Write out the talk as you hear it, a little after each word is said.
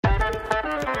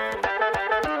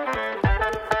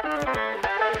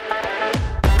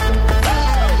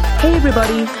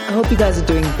everybody. I hope you guys are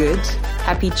doing good.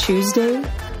 Happy Tuesday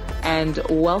and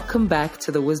welcome back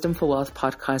to the Wisdom for Wealth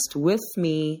podcast with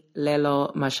me,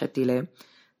 Lelo Mashatile.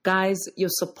 Guys,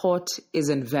 your support is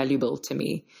invaluable to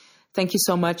me. Thank you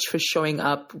so much for showing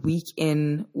up week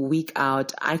in, week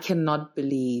out. I cannot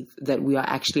believe that we are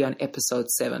actually on episode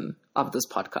 7 of this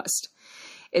podcast.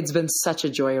 It's been such a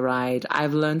joyride.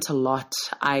 I've learned a lot.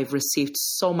 I've received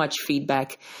so much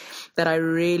feedback that I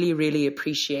really, really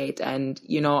appreciate. And,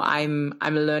 you know, I'm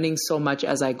learning so much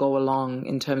as I go along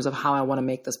in terms of how I want to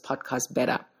make this podcast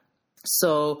better.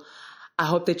 So I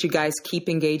hope that you guys keep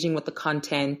engaging with the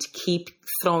content, keep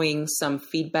throwing some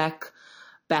feedback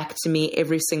back to me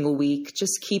every single week.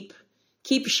 Just keep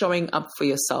showing up for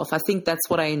yourself. I think that's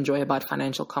what I enjoy about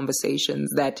financial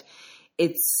conversations, that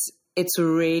it's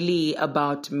really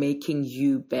about making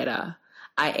you better.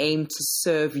 I aim to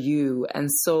serve you. And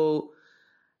so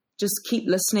just keep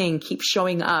listening, keep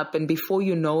showing up. And before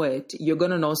you know it, you're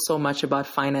going to know so much about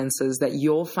finances that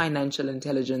your financial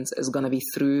intelligence is going to be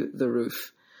through the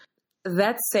roof.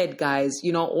 That said, guys,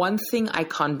 you know, one thing I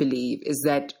can't believe is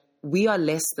that we are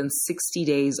less than 60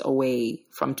 days away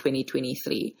from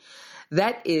 2023.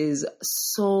 That is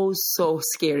so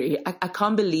scary. I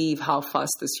can't believe how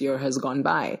fast this year has gone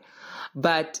by.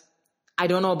 But I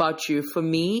don't know about you. For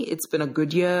me, it's been a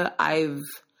good year.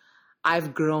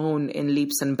 I've grown in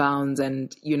leaps and bounds.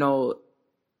 And, you know,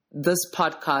 this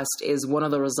podcast is one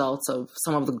of the results of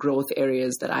some of the growth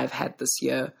areas that I've had this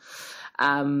year.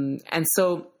 And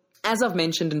so, as I've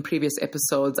mentioned in previous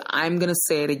episodes, I'm going to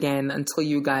say it again until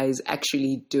you guys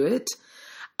actually do it.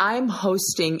 I'm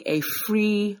hosting a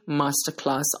free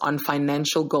masterclass on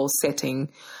financial goal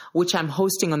setting, which I'm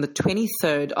hosting on the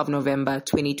 23rd of November,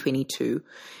 2022.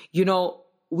 You know,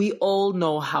 we all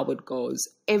know how it goes.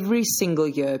 Every single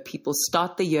year, people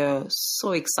start the year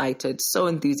so excited, so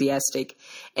enthusiastic,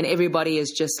 and everybody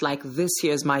is just like, this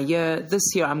year's my year.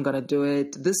 This year, I'm going to do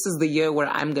it. This is the year where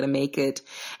I'm going to make it.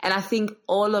 And I think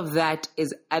all of that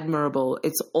is admirable.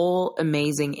 It's all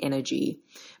amazing energy.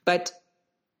 But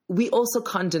we also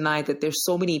can't deny that there's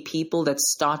so many people that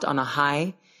start on a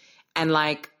high, and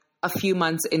like a few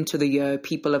months into the year,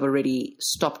 people have already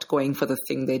stopped going for the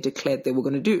thing they declared they were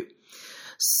going to do.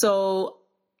 So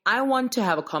I want to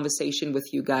have a conversation with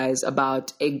you guys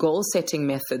about a goal setting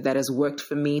method that has worked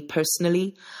for me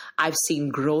personally. I've seen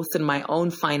growth in my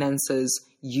own finances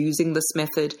using this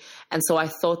method. And so I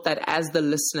thought that as the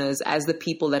listeners, as the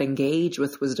people that engage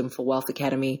with Wisdom for Wealth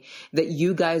Academy, that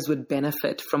you guys would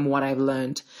benefit from what I've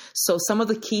learned. So some of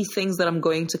the key things that I'm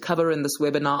going to cover in this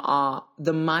webinar are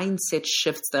the mindset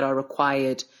shifts that are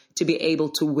required to be able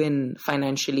to win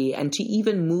financially and to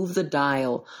even move the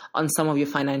dial on some of your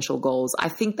financial goals. I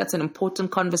think that's an important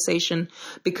conversation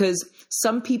because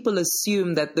some people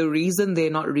assume that the reason they're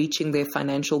not reaching their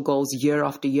financial goals year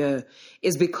after year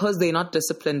is because they're not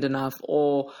disciplined enough,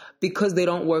 or because they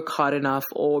don't work hard enough,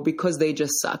 or because they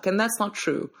just suck. And that's not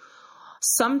true.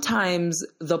 Sometimes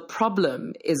the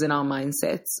problem is in our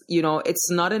mindsets. You know, it's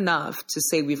not enough to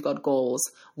say we've got goals.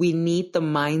 We need the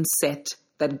mindset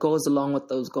that goes along with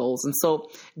those goals. And so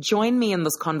join me in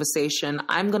this conversation.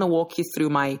 I'm going to walk you through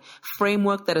my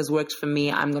framework that has worked for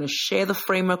me. I'm going to share the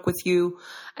framework with you,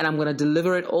 and I'm going to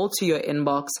deliver it all to your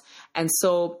inbox. And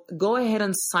so go ahead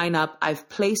and sign up. I've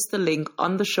placed the link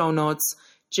on the show notes.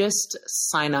 Just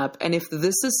sign up. And if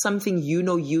this is something you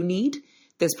know you need,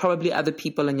 there's probably other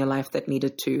people in your life that need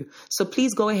it too. So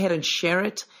please go ahead and share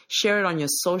it. Share it on your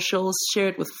socials. Share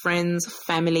it with friends,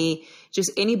 family,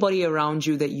 just anybody around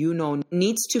you that you know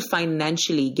needs to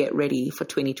financially get ready for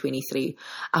 2023.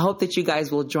 I hope that you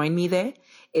guys will join me there.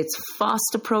 It's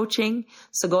fast approaching,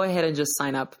 so go ahead and just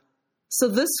sign up. So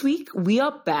this week, we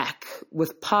are back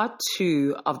with part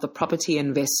 2 of the property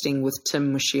investing with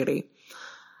Tim Mushiri.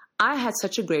 I had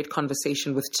such a great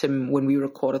conversation with Tim when we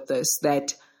recorded this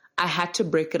that I had to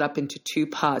break it up into 2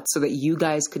 parts so that you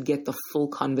guys could get the full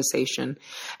conversation.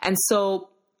 And so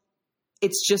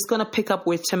it's just going to pick up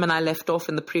where Tim and I left off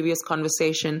in the previous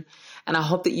conversation. And I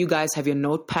hope that you guys have your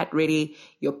notepad ready,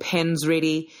 your pens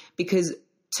ready, because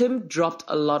Tim dropped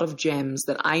a lot of gems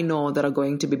that I know that are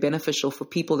going to be beneficial for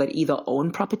people that either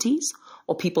own properties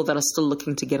or people that are still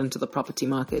looking to get into the property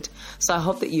market. So I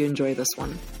hope that you enjoy this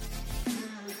one.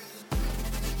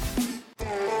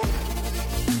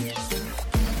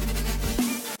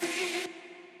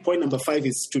 Point number 5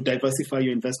 is to diversify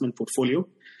your investment portfolio.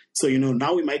 So,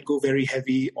 now we might go very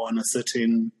heavy on a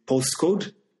certain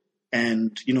postcode.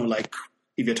 And, like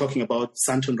if you're talking about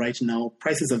Sandton right now,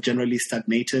 prices have generally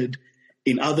stagnated.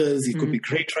 In others, it could be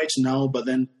great right now, but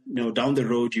then, down the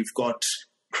road, you've got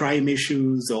crime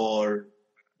issues or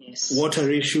water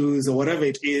issues or whatever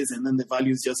it is, and then the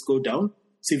values just go down.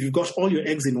 So So if you've got all your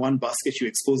eggs in one basket, you're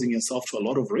exposing yourself to a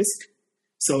lot of risk.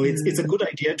 So it's a good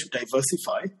idea to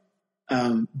diversify.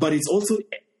 But it's also,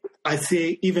 I'd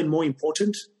say, even more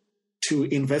important to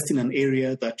invest in an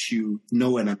area that you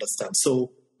know and understand.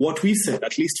 So what we said,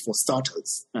 at least for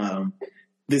starters,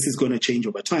 this is going to change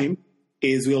over time,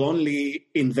 is we'll only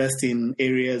invest in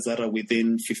areas that are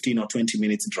within 15 or 20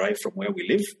 minutes drive from where we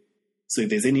live. So if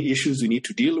there's any issues we need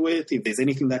to deal with, if there's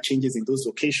anything that changes in those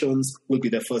locations, we'll be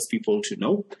the first people to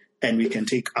know, and we can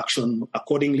take action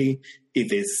accordingly. If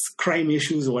there's crime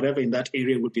issues or whatever in that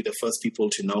area, we'll be the first people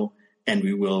to know, and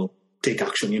we will take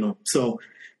action, So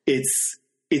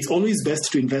it's always best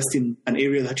to invest in an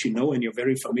area that you know and you're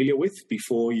very familiar with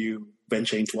before you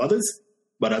venture into others.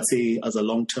 But I'd say as a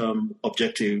long-term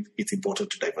objective, it's important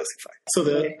to diversify. So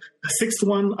the sixth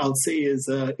one I'll say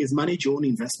is manage your own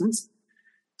investments.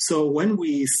 So when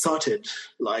we started,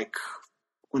 like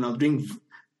when I was doing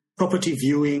property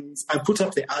viewings, I put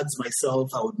up the ads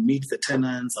myself. I would meet the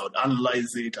tenants. I would analyze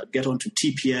it. I'd get onto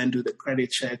TPN, do the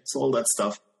credit checks, all that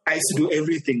stuff. I used to do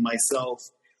everything myself.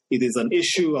 If there's an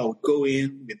issue, I would go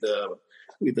in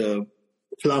with the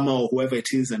plumber or whoever it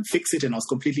is and fix it. And I was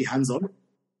completely hands-on.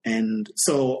 And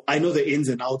so I know the ins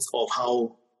and outs of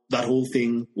how that whole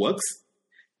thing works.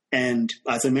 And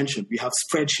as I mentioned, we have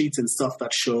spreadsheets and stuff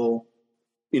that show,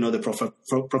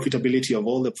 the profitability of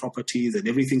all the properties and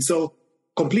everything. So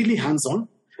completely hands-on.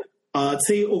 I'd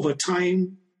say over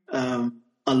time, a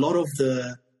lot of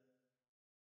the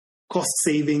cost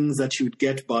savings that you would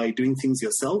get by doing things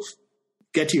yourself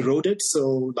get eroded.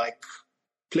 So like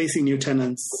placing new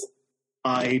tenants,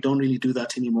 I don't really do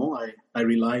that anymore. I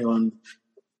rely on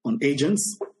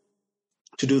agents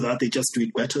to do that. They just do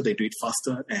it better. They do it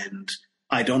faster. And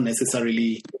I don't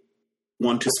necessarily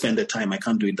want to spend the time. I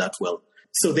can't do it that well.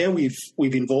 So there we've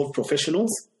involved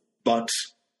professionals, but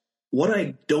what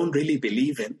I don't really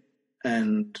believe in,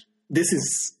 and this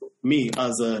is me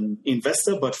as an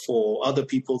investor, but for other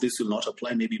people, this will not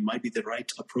apply. Maybe it might be the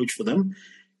right approach for them,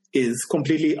 is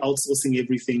completely outsourcing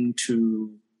everything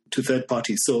to third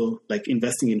parties. So like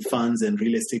investing in funds and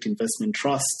real estate investment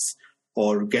trusts,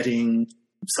 or getting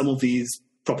some of these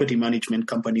property management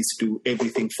companies to do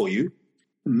everything for you.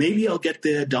 Maybe I'll get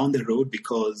there down the road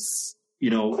because,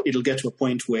 it'll get to a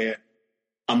point where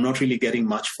I'm not really getting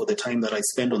much for the time that I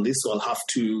spend on this, so I'll have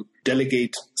to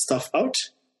delegate stuff out.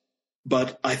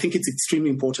 But I think it's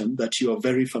extremely important that you are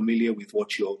very familiar with what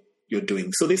you're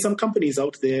doing. So there's some companies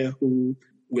out there who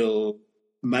will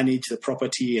manage the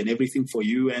property and everything for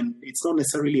you, and it's not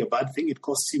necessarily a bad thing. It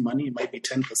costs you money. It might be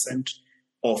 10%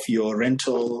 of your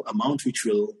rental amount, which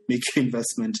will make your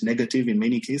investment negative in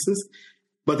many cases.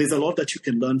 But there's a lot that you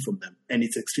can learn from them, and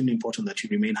it's extremely important that you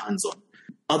remain hands-on.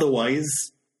 Otherwise,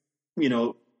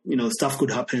 stuff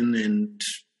could happen and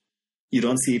you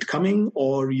don't see it coming,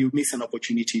 or you miss an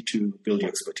opportunity to build your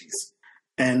expertise.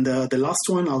 And the last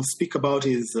one I'll speak about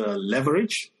is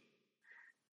leverage.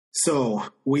 So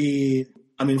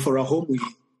for a home,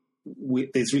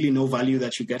 there's really no value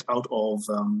that you get out of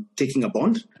taking a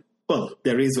bond. Well,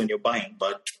 there is when you're buying,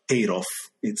 but pay it off.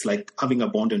 It's like having a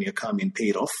bond on your car and pay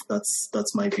it off.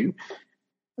 That's my view.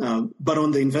 But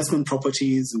on the investment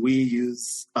properties, we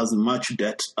use as much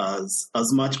debt, as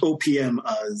much OPM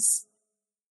as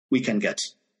we can get.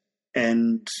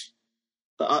 And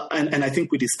I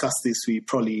think we discussed this. We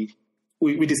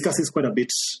discussed this quite a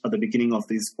bit at the beginning of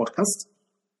this podcast,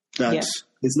 that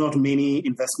there's not many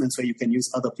investments where you can use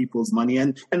other people's money.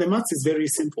 And the maths is very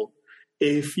simple.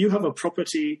 If you have a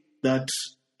property that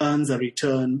earns a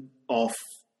return of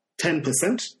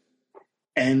 10%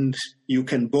 and you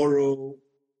can borrow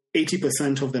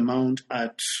 80% of the amount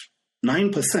at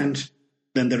 9%,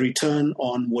 then the return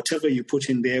on whatever you put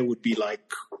in there would be like,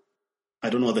 I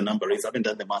don't know what the number is, I haven't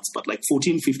done the maths, but like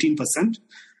 14-15%.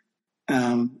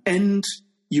 And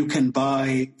you can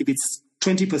buy, if it's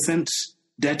 20%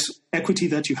 debt equity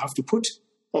that you have to put,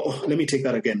 let me take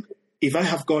that again. If I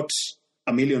have got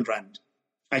R1 million,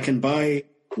 I can buy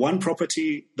one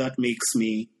property that makes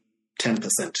me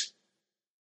 10%.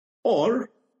 Or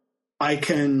I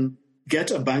can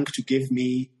get a bank to give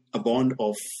me a bond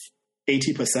of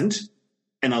 80%,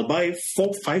 and I'll buy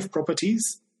 4-5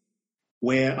 properties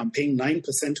where I'm paying 9%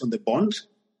 on the bond,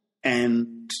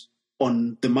 and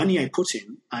on the money I put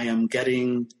in, I am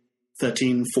getting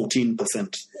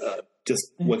 13-14%.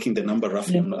 Just working the number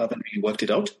roughly, I haven't really worked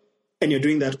it out. And you're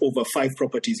doing that over 5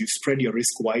 properties. You spread your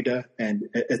risk wider, and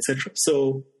etc.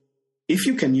 So if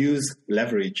you can use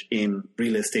leverage in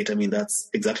real estate, that's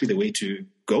exactly the way to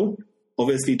go.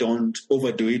 Obviously, don't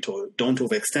overdo it or don't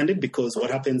overextend it, because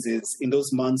what happens is in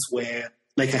those months where,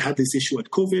 like I had this issue at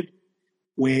COVID,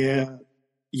 where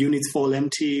units fall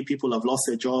empty, people have lost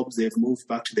their jobs, they've moved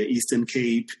back to the Eastern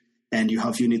Cape, and you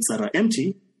have units that are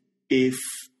empty,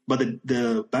 but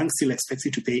the bank still expects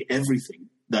you to pay everything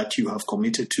that you have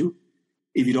committed to.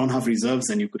 If you don't have reserves,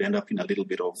 then you could end up in a little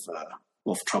bit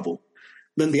of trouble.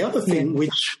 Then the other thing,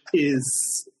 which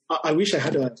is, I wish I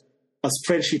had a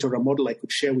spreadsheet or a model I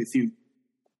could share with you,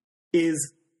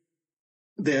 is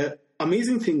the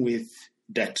amazing thing with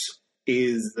debt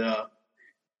is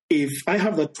if I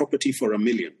have that property for $1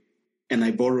 million and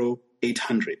I borrow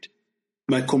 800,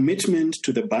 my commitment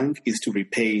to the bank is to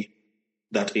repay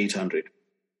that 800.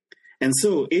 And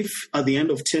so if at the end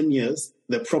of 10 years,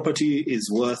 the property is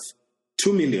worth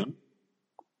 2 million,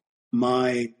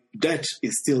 my debt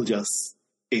is still just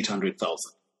 800,000.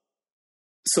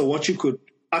 So what you could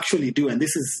actually do, and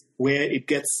this is where it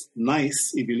gets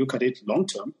nice if you look at it long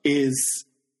term, is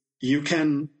you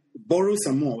can borrow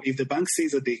some more. If the bank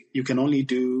says that you can only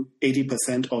do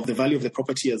 80% of the value of the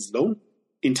property as loan,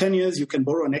 in 10 years, you can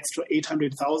borrow an extra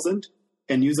 800,000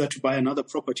 and use that to buy another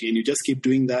property. And you just keep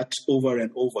doing that over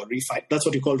and over. That's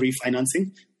what you call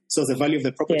refinancing. So as the value of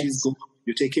the properties go up,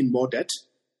 you take in more debt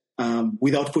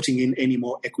without putting in any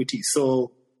more equity.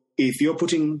 So if you're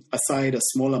putting aside a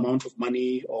small amount of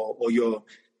money or you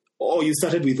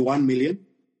started with 1 million,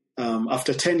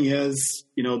 after 10 years,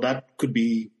 that could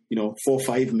be, 4 or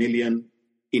 5 million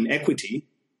in equity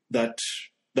that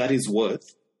is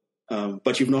worth.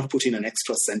 But you've not put in an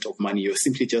extra cent of money. You're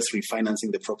simply just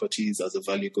refinancing the properties as the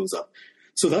value goes up.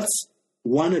 So that's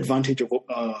one advantage of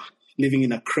living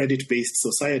in a credit-based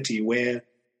society where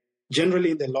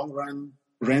generally in the long run,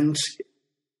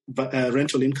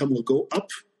 rental income will go up,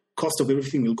 cost of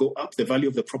everything will go up, the value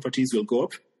of the properties will go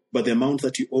up, but the amount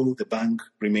that you owe the bank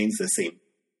remains the same.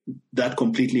 That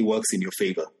completely works in your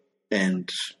favor. And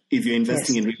if you're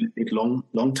investing in real estate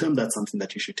long term, that's something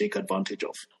that you should take advantage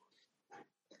of.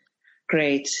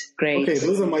 Great. Okay,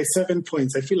 those are my 7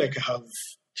 points. I feel like I have,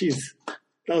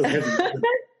 that was heavy.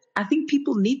 I think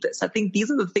people need this. I think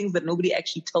these are the things that nobody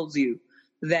actually tells you,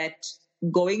 that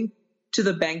going to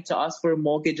the bank to ask for a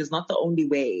mortgage is not the only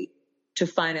way to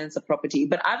finance a property.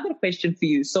 But I've got a question for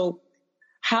you. So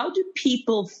how do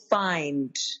people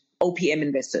find OPM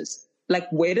investors? Like,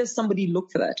 where does somebody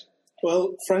look for that?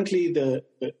 Well, frankly, the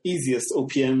easiest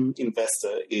OPM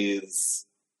investor is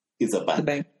a bank. The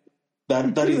bank.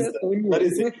 That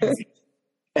is easy.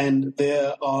 And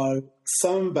there are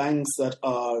some banks that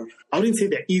are, I wouldn't say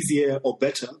they're easier or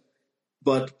better,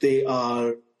 but they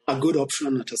are a good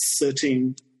option at a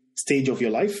certain stage of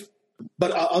your life.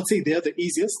 But I'll say they're the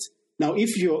easiest. Now,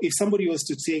 if somebody was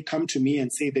to say, come to me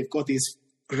and say they've got this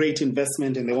great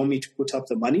investment and they want me to put up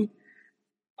the money,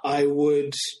 I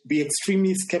would be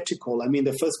extremely skeptical. I mean,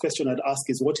 the first question I'd ask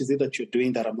is, what is it that you're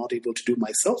doing that I'm not able to do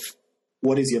myself?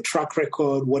 What is your track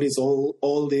record? What is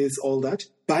all this, all that?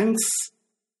 Banks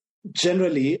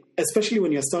generally, especially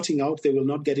when you're starting out, they will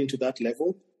not get into that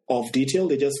level of detail.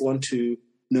 They just want to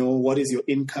know what is your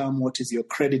income, what is your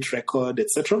credit record,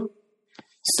 etc.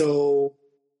 So,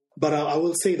 but I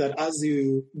will say that as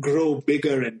you grow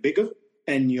bigger and bigger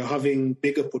and you're having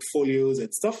bigger portfolios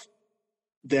and stuff,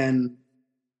 then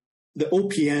the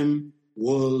OPM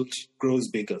world grows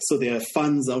bigger. So there are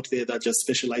funds out there that just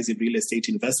specialize in real estate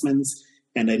investments,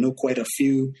 and I know quite a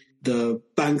few. The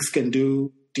banks can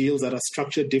do deals that are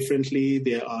structured differently.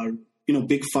 There are,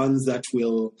 big funds that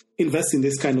will invest in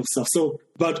this kind of stuff. So,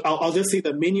 but I'll just say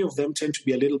that many of them tend to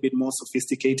be a little bit more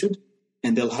sophisticated,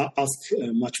 and they'll ask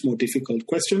much more difficult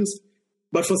questions.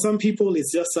 But for some people,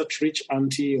 it's just such rich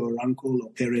auntie or uncle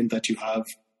or parent that you have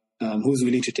who's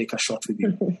willing to take a shot with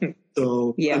you.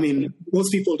 So, I mean,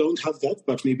 most people don't have that,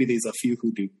 but maybe there's a few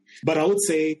who do. But I would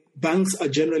say banks are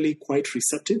generally quite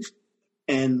receptive.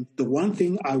 And the one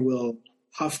thing I will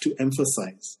have to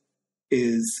emphasize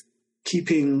is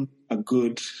keeping a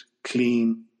good,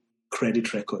 clean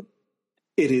credit record.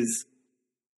 It is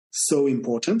so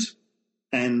important,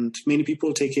 and many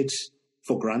people take it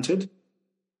for granted.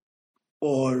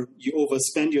 Or you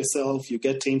overspend yourself, you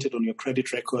get tainted on your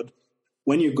credit record.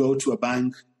 When you go to a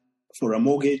bank for a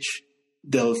mortgage,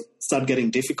 they'll start getting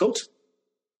difficult.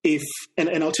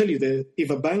 And I'll tell you, if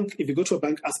you go to a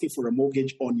bank asking for a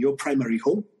mortgage on your primary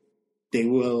home, they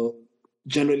will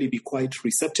generally be quite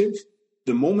receptive.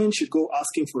 The moment you go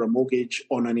asking for a mortgage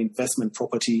on an investment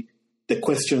property, the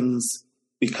questions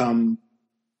become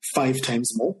 5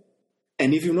 times more.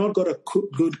 And if you've not got a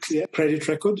good, clear credit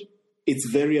record, it's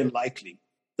very unlikely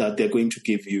that they're going to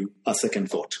give you a second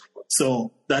thought.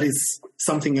 So that is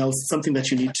something that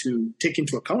you need to take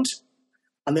into account.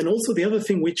 And then also the other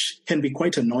thing, which can be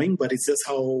quite annoying, but it's just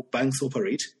how banks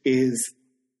operate, is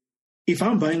if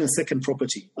I'm buying a second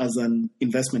property as an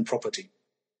investment property,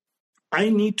 I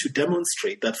need to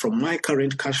demonstrate that from my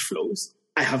current cash flows,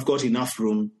 I have got enough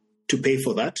room to pay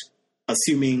for that,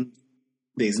 assuming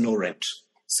there's no rent.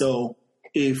 So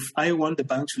if I want the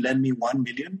bank to lend me 1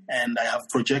 million and I have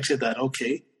projected that,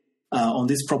 okay, on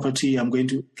this property, I'm going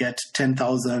to get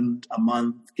 10,000 a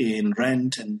month in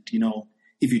rent. And,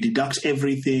 if you deduct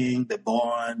everything, the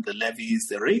bond, the levies,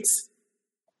 the rates,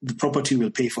 the property will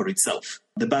pay for itself.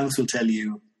 The banks will tell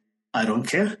you, I don't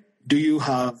care. Do you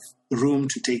have room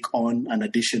to take on an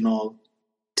additional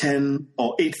 10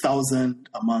 or 8,000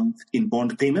 a month in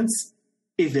bond payments?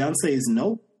 If the answer is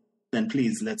no, then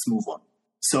please, let's move on.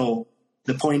 So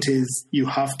the point is, you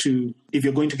have to, if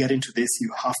you're going to get into this,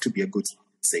 you have to be a good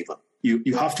saver.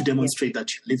 You have to demonstrate that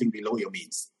you're living below your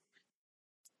means.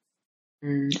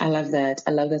 I love that.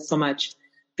 I love that so much,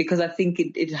 because I think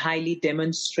it highly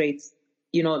demonstrates,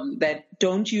 that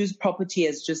don't use property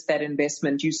as just that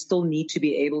investment. You still need to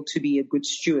be able to be a good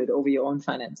steward over your own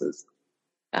finances.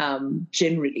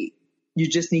 Generally, you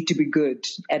just need to be good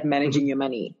at managing your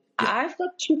money. Yeah. I've got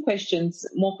more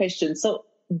questions. So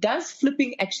does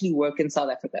flipping actually work in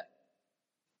South Africa?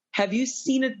 Have you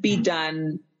seen it be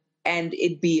done and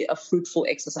it be a fruitful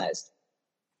exercise?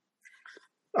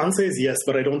 Answer is yes,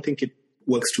 but I don't think it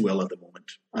works too well at the moment.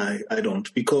 I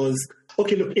don't, because,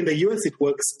 okay, look, in the US, it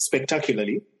works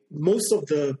spectacularly. Most of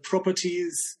the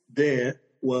properties there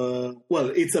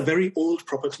it's a very old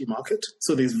property market.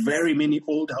 So there's very many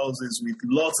old houses with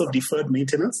lots of deferred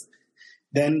maintenance.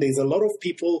 Then there's a lot of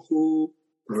people who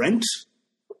rent,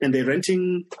 and they're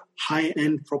renting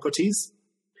high-end properties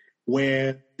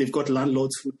where they've got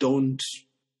landlords who don't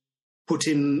put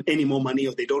in any more money,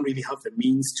 or they don't really have the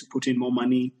means to put in more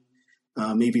money.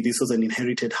 Maybe this was an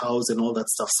inherited house and all that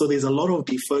stuff. So there's a lot of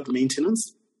deferred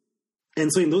maintenance.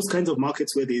 And so in those kinds of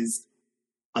markets where there's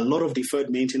a lot of deferred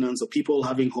maintenance, or people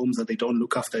having homes that they don't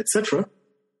look after, etc.,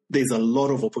 there's a lot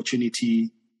of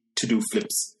opportunity to do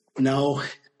flips. Now,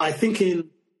 I think in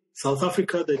South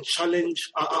Africa, the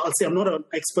challenge, I'll say I'm not an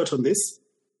expert on this,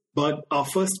 but our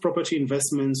first property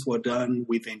investments were done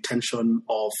with the intention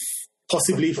of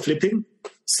possibly flipping.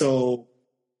 So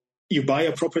you buy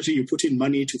a property, you put in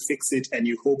money to fix it, and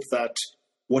you hope that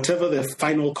whatever the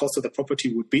final cost of the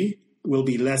property would be will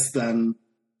be less than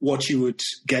what you would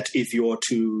get if you were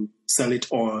to sell it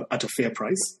or at a fair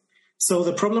price. So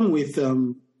the problem with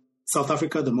South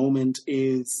Africa at the moment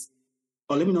is,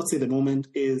 or let me not say the moment,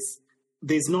 is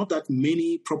there's not that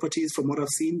many properties from what I've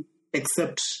seen,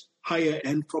 except higher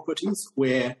end properties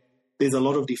where there's a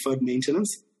lot of deferred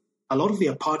maintenance. A lot of the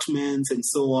apartments and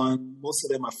so on, most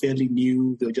of them are fairly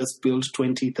new. They were just built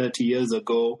 20, 30 years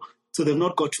ago. So they've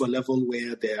not got to a level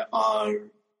where there are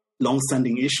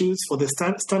long-standing issues. For the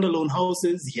standalone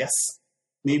houses, yes,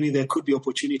 maybe there could be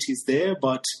opportunities there,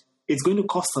 but it's going to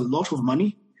cost a lot of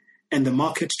money. And the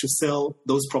market to sell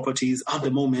those properties at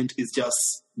the moment is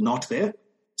just not there.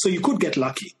 So you could get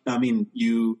lucky. I mean,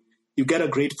 you get a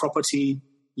great property,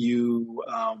 you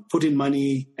put in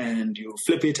money and you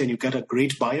flip it and you get a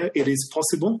great buyer. It is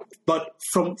possible. But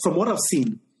from what I've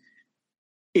seen,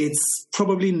 it's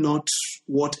probably not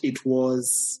what it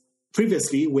was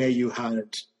previously, where you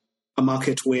had a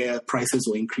market where prices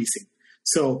were increasing.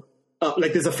 So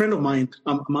there's a friend of mine,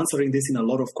 I'm answering this in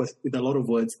with a lot of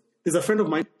words. There's a friend of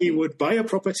mine, he would buy a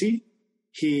property,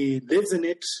 he lives in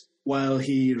it while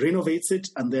he renovates it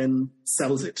and then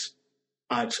sells it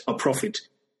at a profit.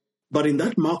 But in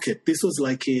that market, this was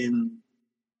like in,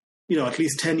 at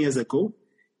least 10 years ago,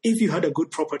 if you had a good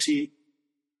property,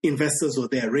 investors were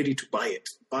there ready to buy it.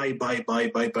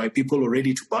 Buy. People were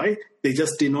ready to buy. They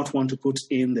just did not want to put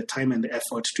in the time and the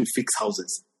effort to fix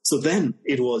houses. So then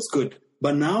it was good.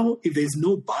 But now, if there's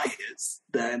no buyers,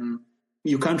 then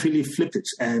you can't really flip it.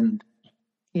 And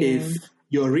if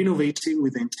you're renovating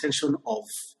with the intention of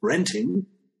renting,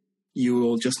 you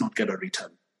will just not get a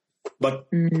return. But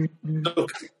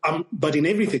look, but in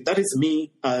everything, that is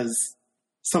me as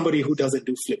somebody who doesn't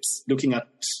do flips, looking at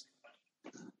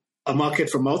a market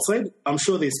from outside. I'm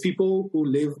sure there's people who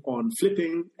live on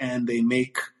flipping and they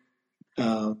make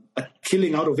a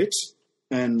killing out of it.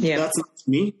 And that's not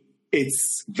me.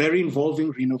 It's very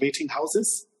involving renovating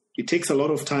houses. It takes a lot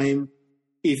of time.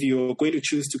 If you're going to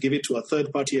choose to give it to a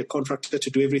third party, a contractor to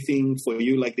do everything for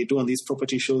you, like they do on these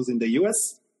property shows in the US,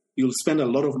 you'll spend a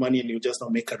lot of money and you'll just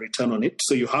not make a return on it.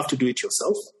 So you have to do it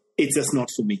yourself. It's just not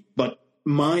for me. But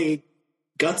my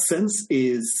gut sense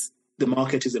is the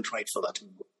market isn't right for that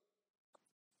anymore.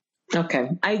 Okay,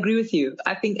 I agree with you.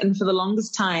 I think, and for the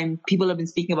longest time, people have been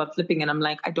speaking about flipping, and I'm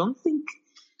like, I don't think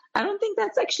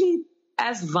that's actually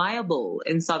as viable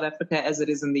in South Africa as it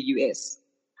is in the US.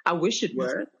 I wish it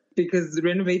were, because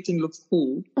renovating looks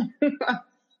cool.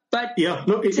 But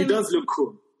it does look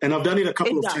cool. And I've done it a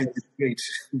couple of times. It's great.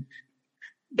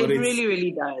 It really,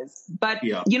 really does. But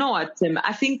you know what, Tim?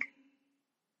 I think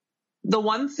the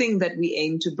one thing that we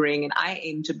aim to bring, and I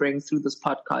aim to bring through this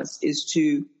podcast, is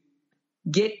to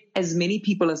get as many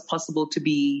people as possible to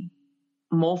be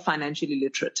more financially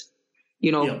literate.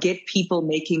 Get people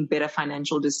making better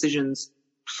financial decisions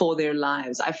for their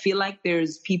lives. I feel like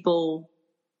there's people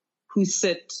who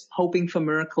sit hoping for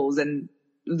miracles, and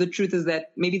the truth is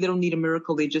that maybe they don't need a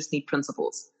miracle, they just need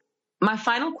principles. My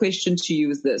final question to you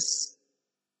is this.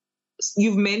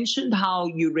 You've mentioned how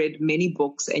you read many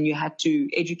books and you had to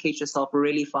educate yourself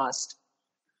really fast.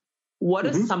 What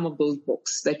are some of those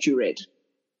books that you read?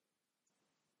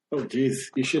 Oh, geez.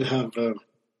 You should have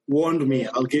warned me.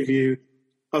 I would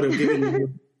have given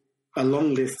you a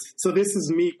long list. So this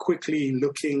is me quickly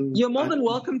looking. You're more than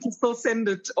welcome to still send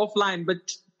it offline, but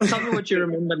tell me what you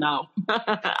remember now.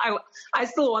 I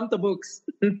still want the books.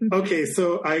 Okay,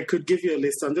 so I could give you a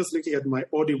list. I'm just looking at my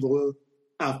Audible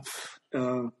app.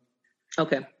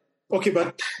 Okay,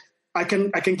 but I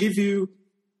can give you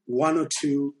one or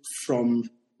two from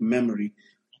memory.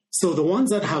 So the ones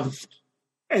that have,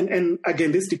 and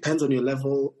again, this depends on your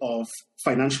level of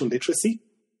financial literacy.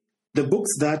 The books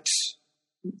that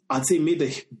I'd say made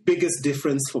the biggest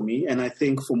difference for me, and I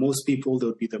think for most people they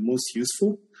would be the most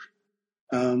useful.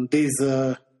 There's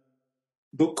a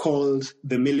book called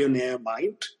The Millionaire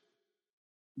Mind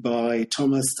by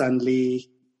Thomas Stanley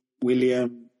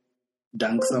William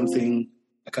Dank something.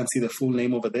 I can't see the full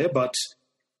name over there, but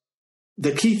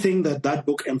the key thing that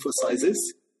book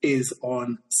emphasizes is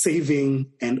on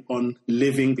saving and on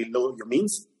living below your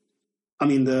means. I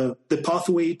mean, the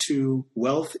pathway to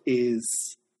wealth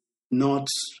is not,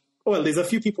 well, there's a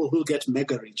few people who get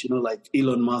mega rich, like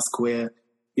Elon Musk, where,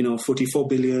 $44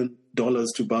 billion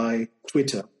to buy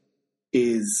Twitter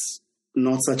is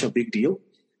not such a big deal.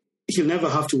 He'll never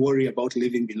have to worry about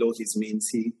living below his means.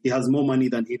 He has more money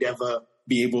than he'd ever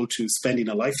be able to spend in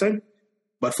a lifetime.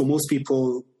 But for most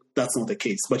people, that's not the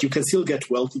case. But you can still get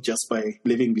wealthy just by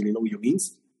living below your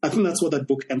means. I think that's what that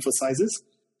book emphasizes.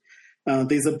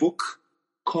 There's a book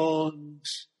called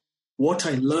What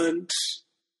I Learned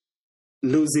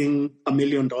Losing $1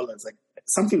 Million, like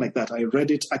something like that. I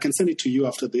read it. I can send it to you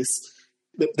after this.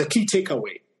 The key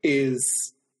takeaway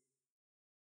is,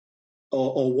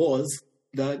 or was,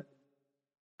 that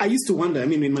I used to wonder,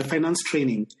 in my finance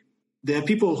training, there are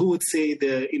people who would say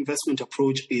the investment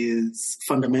approach is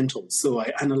fundamental. So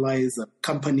I analyze a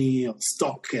company or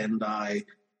stock and I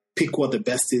pick what the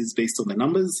best is based on the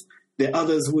numbers. There are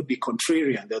others who would be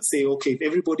contrarian. They'll say, okay, if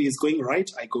everybody is going right,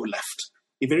 I go left.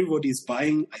 If everybody is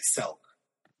buying, I sell.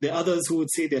 There are others who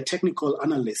would say they're technical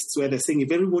analysts, where they're saying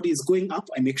if everybody is going up,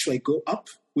 I make sure I go up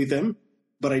with them,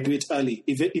 but I do it early.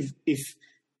 If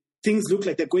things look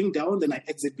like they're going down, then I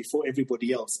exit before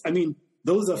everybody else.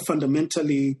 Those are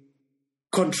fundamentally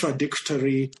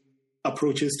contradictory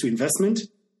approaches to investment.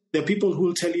 There are people who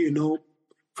will tell you,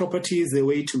 property is the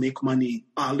way to make money.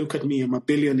 Look at me, I'm a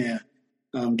billionaire,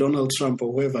 Donald Trump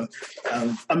or whoever.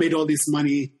 I made all this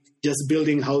money just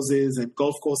building houses and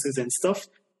golf courses and stuff.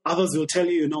 Others will tell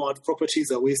you, property is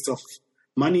a waste of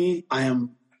money. I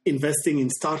am investing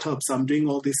in startups. I'm doing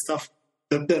all this stuff.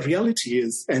 The reality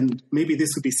is, and maybe this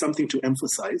would be something to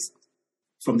emphasize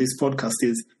from this podcast,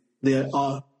 is there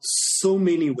are so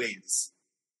many ways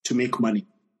to make money.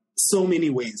 So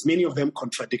many ways, many of them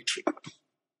contradictory.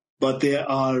 But there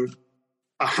are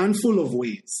a handful of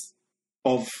ways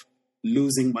of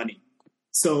losing money.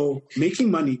 So making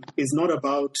money is not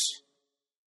about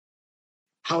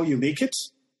how you make it.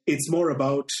 It's more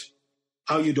about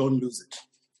how you don't lose it,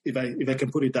 if I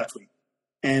can put it that way.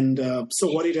 And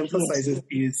so what it emphasizes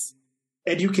is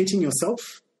educating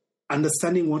yourself,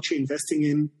 understanding what you're investing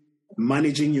in,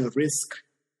 managing your risk,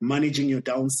 managing your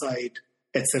downside,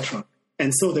 etc.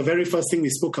 And so the very first thing we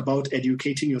spoke about,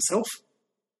 educating yourself,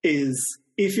 is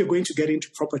if you're going to get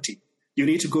into property, you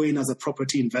need to go in as a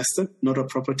property investor, not a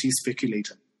property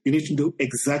speculator. You need to know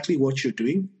exactly what you're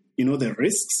doing, the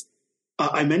risks.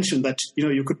 I mentioned that,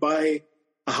 you could buy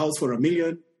a house for $1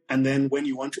 million, and then when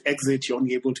you want to exit, you're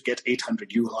only able to get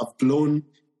 800. You have blown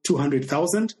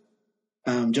 200,000,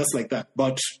 just like that.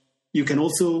 But you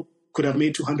could have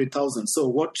made 200,000. So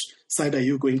what side are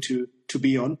you going to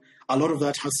be on? A lot of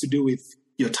that has to do with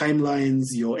your timelines,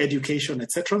 your education,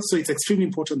 etc. So it's extremely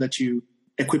important that you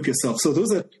equip yourself. So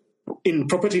those are, in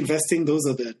property investing, those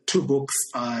are the two books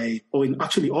or in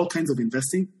actually all kinds of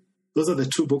investing, those are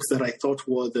the two books that I thought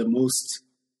were the most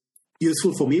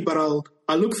useful for me. But I'll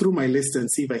look through my list and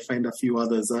see if I find a few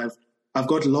others. I've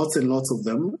got lots and lots of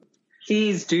them.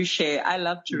 Please do share. I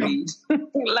love to read.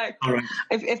 All right.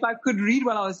 If I could read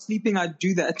while I was sleeping, I'd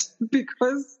do that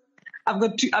because I've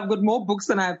got more books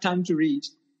than I have time to read.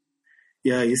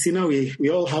 Yeah, you see, now we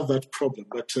all have that problem.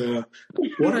 But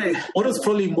what was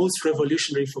probably most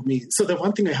revolutionary for me, so the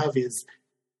one thing I have is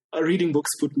reading books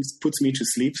puts me to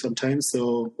sleep sometimes.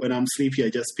 So when I'm sleepy, I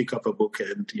just pick up a book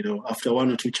and, after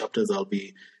one or two chapters,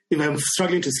 if I'm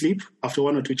struggling to sleep, after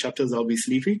one or two chapters, I'll be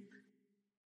sleepy.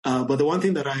 But the one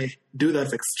thing that I do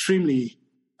that's extremely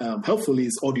helpful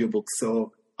is audiobooks.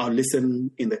 So I'll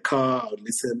listen in the car, I'll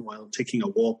listen while taking a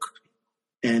walk.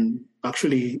 And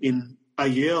actually in a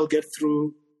year, I'll get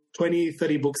through 20,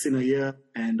 30 books in a year.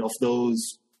 And of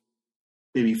those,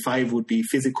 maybe 5 would be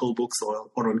physical books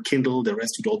or on Kindle. The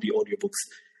rest would all be audiobooks.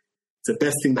 It's the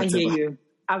best thing that's ever happened. I hear you.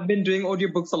 I've been doing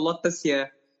audiobooks a lot this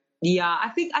year. Yeah, I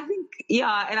think,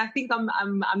 and I think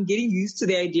I'm getting used to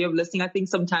the idea of listening. I think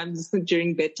sometimes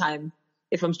during bedtime,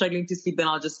 if I'm struggling to sleep, then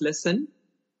I'll just listen.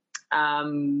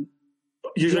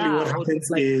 Usually what happens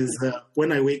is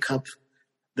when I wake up,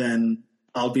 then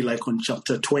I'll be like on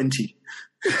chapter 20.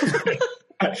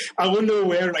 I won't know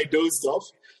where I dozed off.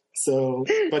 So,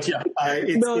 but yeah,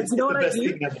 it's the best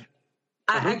thing ever.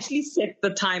 I actually set the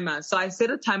timer. So I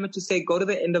set a timer to say, go to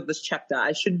the end of this chapter.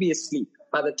 I should be asleep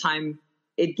by the time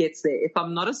it gets there. If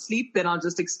I'm not asleep, then I'll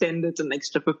just extend it an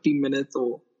extra 15 minutes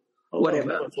or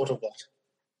whatever. I thought of that.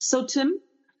 So Tim,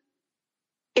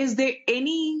 is there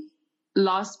any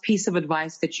last piece of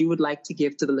advice that you would like to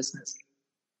give to the listeners?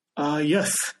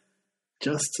 Yes.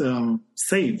 Just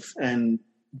save and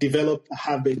develop a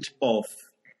habit of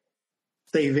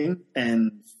saving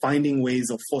and finding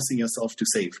ways of forcing yourself to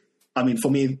save. I mean,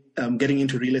 for me, getting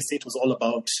into real estate was all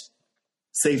about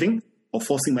saving or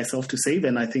forcing myself to save,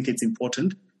 and I think it's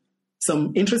important.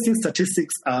 Some interesting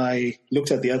statistics I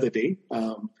looked at the other day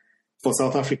for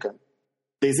South Africa.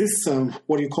 There's this,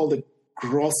 what you call the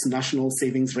gross national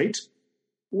savings rate,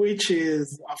 which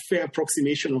is a fair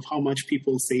approximation of how much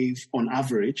people save on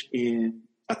average in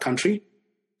a country.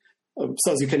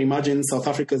 So as you can imagine, South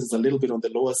Africa is a little bit on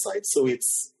the lower side. So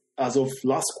it's, as of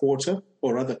last quarter,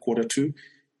 or rather quarter 2,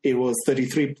 it was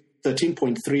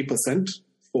 13.3%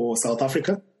 for South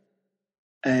Africa,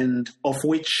 and of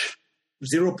which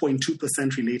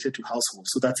 0.2% related to households.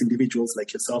 So that's individuals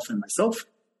like yourself and myself.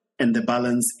 And the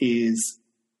balance is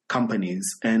companies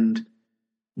and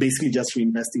basically just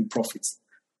reinvesting profits.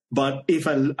 But if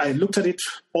I looked at it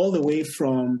all the way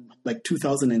from like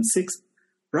 2006,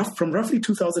 from roughly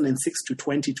 2006 to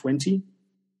 2020,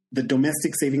 the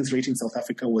domestic savings rate in South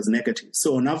Africa was negative.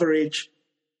 So on average,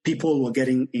 people were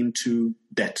getting into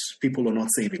debt. People were not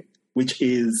saving, which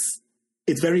is,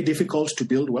 it's very difficult to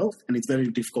build wealth and it's very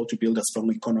difficult to build a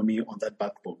strong economy on that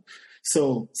backbone.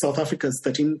 So South Africa's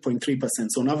 13.3%.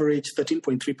 So on average,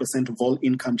 13.3% of all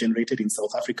income generated in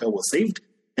South Africa was saved.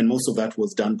 And most of that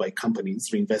was done by companies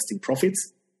reinvesting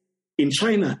profits. In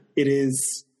China, it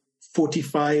is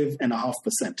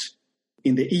 45.5%.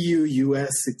 In the EU,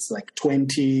 US, it's like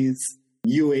 20s.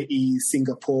 UAE,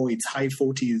 Singapore, it's high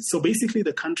 40s. So basically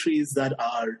the countries that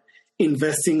are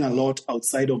investing a lot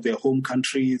outside of their home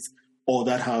countries or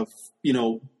that have,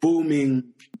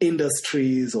 booming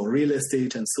industries or real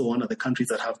estate and so on are the countries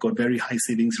that have got very high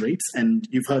savings rates. And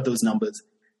you've heard those numbers.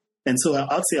 And so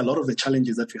I'd say a lot of the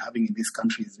challenges that we're having in these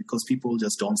countries is because people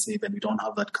just don't save and we don't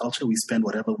have that culture. We spend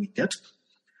whatever we get.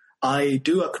 I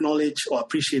do acknowledge or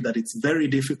appreciate that it's very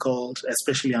difficult,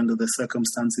 especially under the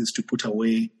circumstances, to put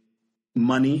away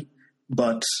money,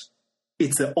 but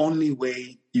it's the only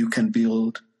way you can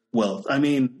build wealth. I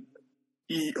mean,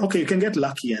 okay, you can get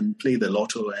lucky and play the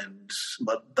lotto,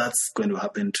 but that's going to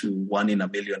happen to 1 in a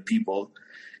million people.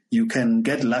 You can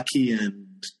get lucky and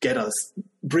get a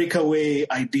breakaway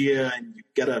idea and you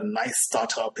get a nice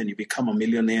startup and you become a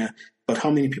millionaire. But how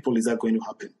many people is that going to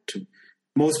happen to?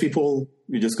 Most people,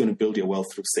 you're just going to build your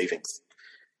wealth through savings.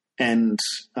 And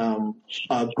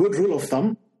a good rule of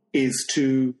thumb is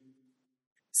to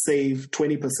save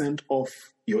 20% of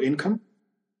your income.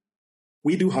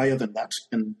 We do higher than that.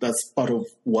 And that's part of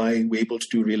why we're able to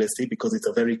do real estate, because it's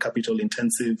a very capital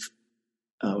intensive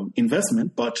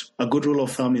investment. But a good rule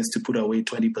of thumb is to put away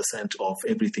 20% of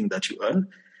everything that you earn.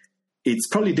 It's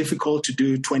probably difficult to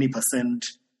do 20%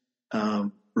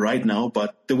 right now,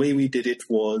 but the way we did it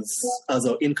was, as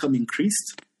our income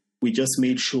increased, we just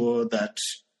made sure that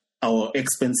our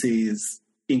expenses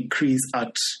increase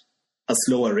at a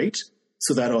slower rate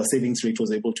so that our savings rate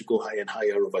was able to go higher and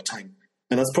higher over time.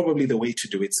 And that's probably the way to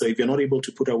do it. So if you're not able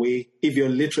to put away, if you're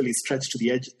literally stretched to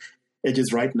the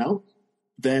edges right now,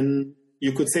 then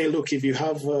you could say, look, if you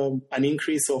have an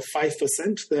increase of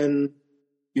 5%, then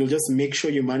you'll just make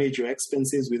sure you manage your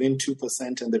expenses within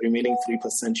 2% and the remaining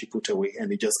 3% you put away,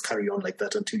 and you just carry on like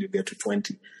that until you get to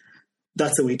 20.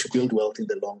 That's the way to build wealth in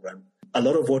the long run. a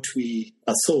lot of what we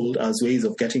are sold as ways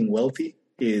of getting wealthy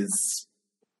is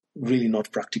really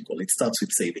not practical. It starts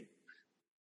with saving.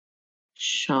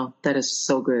 Sure, that is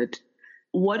so good.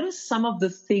 What are some of the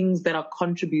things that are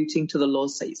contributing to the low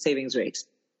savings rate?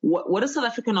 What is South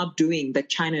Africa not doing that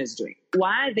China is doing?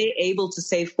 Why are they able to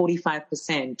save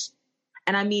 45%?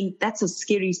 And I mean, that's a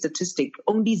scary statistic.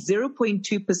 Only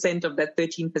 0.2% of that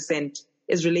 13%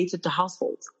 is related to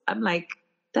households. I'm like,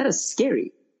 that is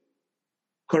scary.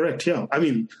 Correct, yeah. I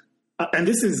mean, and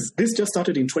this just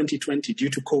started in 2020 due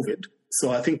to COVID. So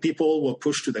I think people were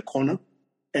pushed to the corner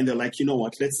and they're like, you know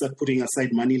what, let's start putting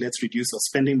aside money. Let's reduce our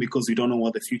spending because we don't know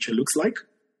what the future looks like.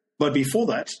 But before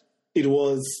that, it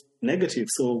was negative.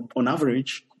 So on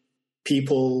average,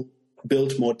 people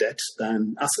built more debt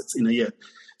than assets in a year.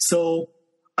 So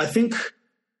I think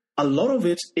a lot of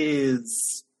it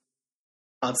is,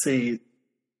 I'd say,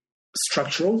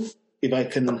 structural. If I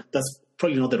can, that's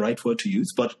probably not the right word to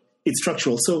use, but it's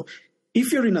structural. So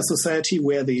if you're in a society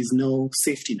where there is no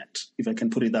safety net, if I can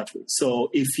put it that way. So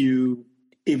if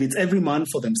it's every man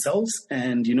for themselves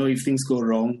and, if things go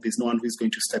wrong, there's no one who's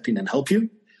going to step in and help you,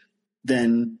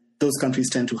 then those countries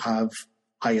tend to have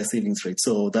higher savings rates.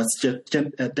 So that's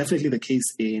definitely the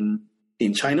case in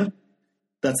China.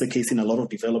 That's the case in a lot of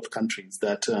developed countries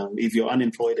that if you're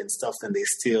unemployed and stuff, then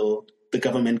the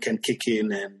government can kick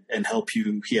in and help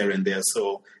you here and there.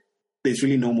 So there's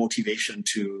really no motivation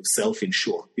to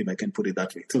self-insure, if I can put it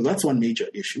that way. So that's one major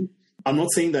issue. I'm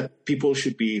not saying that people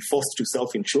should be forced to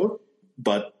self-insure,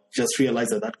 but just realize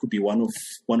that could be one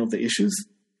of the issues.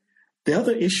 The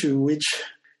other issue, which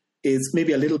is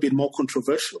maybe a little bit more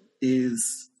controversial,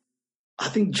 is I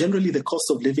think generally the cost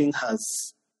of living has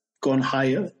gone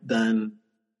higher than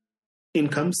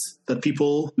incomes that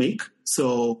people make.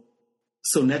 So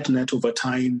net over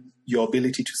time, your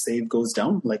ability to save goes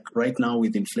down. Like right now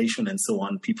with inflation and so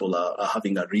on, people are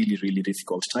having a really, really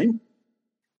difficult time.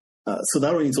 So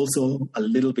that one is also a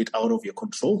little bit out of your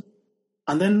control.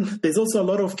 And then there's also a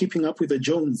lot of keeping up with the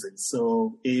Joneses.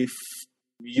 So if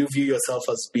you view yourself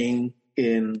as being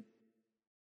in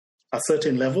a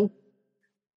certain level,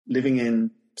 living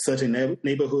in certain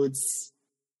neighborhoods,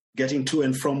 getting to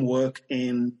and from work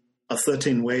in a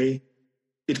certain way,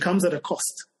 it comes at a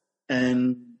cost.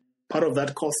 And part of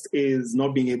that cost is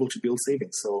not being able to build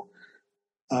savings. So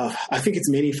I think it's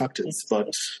many factors, but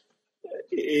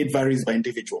it varies by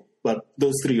individual. But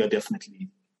those three are definitely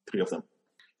three of them.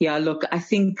 Yeah, look, I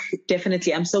think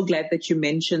definitely, I'm so glad that you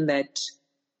mentioned that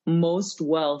most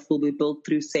wealth will be built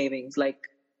through savings. Like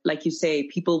you say,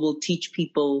 people will teach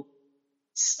people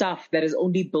stuff that is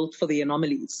only built for the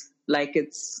anomalies. Like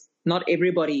it's not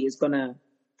everybody is going to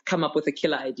come up with a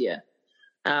killer idea.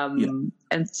 And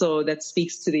so that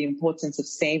speaks to the importance of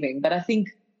saving. But I think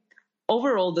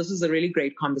overall, this was a really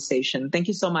great conversation. Thank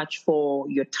you so much for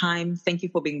your time. Thank you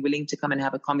for being willing to come and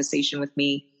have a conversation with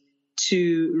me,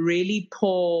 to really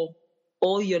pour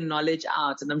all your knowledge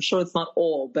out. And I'm sure it's not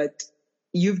all, but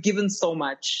you've given so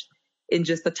much in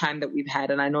just the time that we've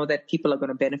had. And I know that people are going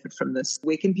to benefit from this.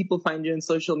 Where can people find you on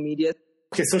social media?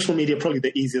 Okay, social media, probably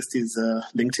the easiest is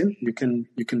LinkedIn. You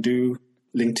can do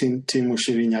LinkedIn, Tim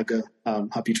Oshiri-Nyaga. I'm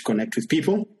happy to connect with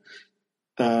people.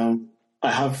 I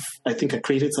think I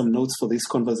created some notes for this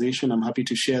conversation. I'm happy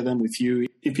to share them with you.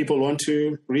 If people want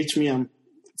to reach me,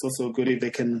 it's also good if they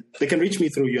can reach me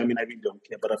through you. I mean, I really don't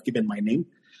care, but I've given my name.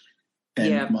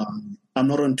 And I'm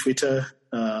not on Twitter.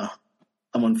 I'm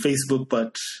on Facebook,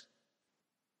 but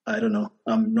I don't know.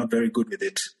 I'm not very good with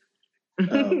it.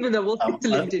 I'm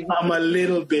a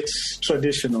little bit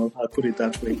traditional, I'll put it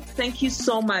that way. Thank you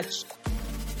so much.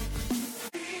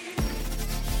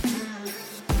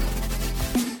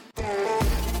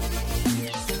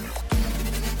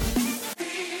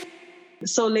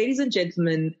 So, ladies and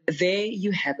gentlemen, there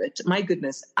you have it. My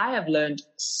goodness, I have learned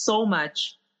so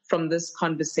much from this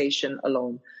conversation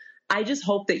alone. I just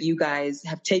hope that you guys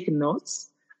have taken notes.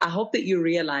 I hope that you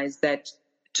realize that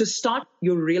to start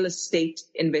your real estate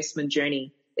investment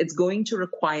journey, it's going to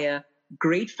require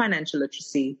great financial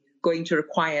literacy, going to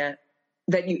require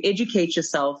that you educate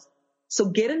yourself. So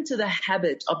get into the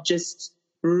habit of just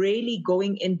really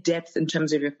going in depth in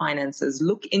terms of your finances.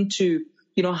 Look into,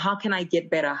 how can I get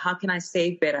better? How can I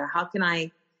save better? How can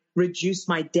I reduce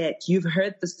my debt? You've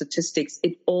heard the statistics.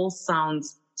 It all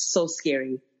sounds so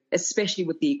scary, especially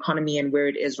with the economy and where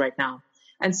it is right now.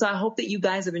 And so I hope that you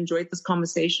guys have enjoyed this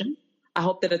conversation. I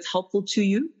hope that it's helpful to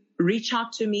you. Reach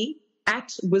out to me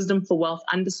at wisdomforwealth_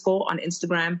 on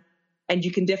Instagram. And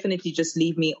you can definitely just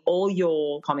leave me all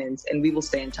your comments and we will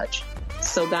stay in touch.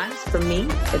 So guys, from me,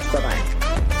 it's bye-bye.